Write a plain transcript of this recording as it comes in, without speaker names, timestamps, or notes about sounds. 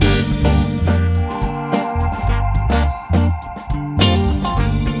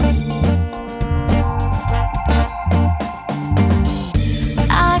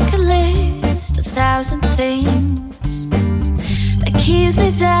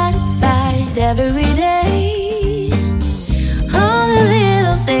every day. All the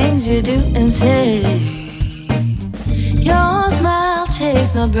little things you do and say. Your smile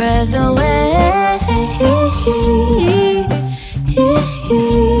takes my breath away.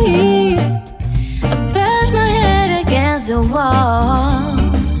 I bash my head against the wall.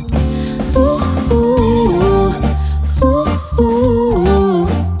 Ooh, ooh, ooh, ooh.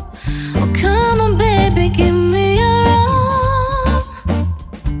 Oh, come on, baby, give me your all.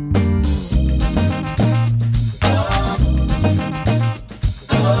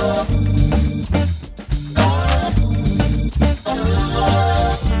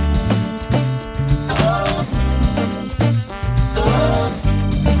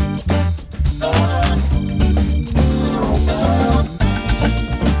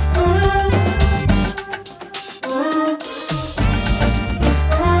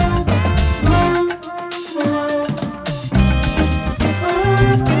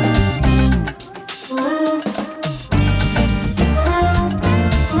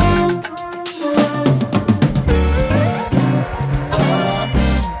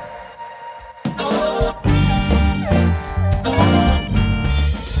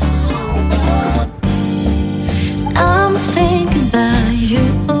 I'm thinking about you.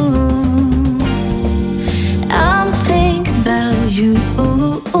 I'm thinking about you.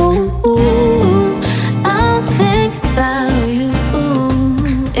 I'm thinking about you.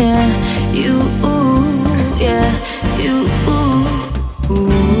 Yeah, you. Yeah, you.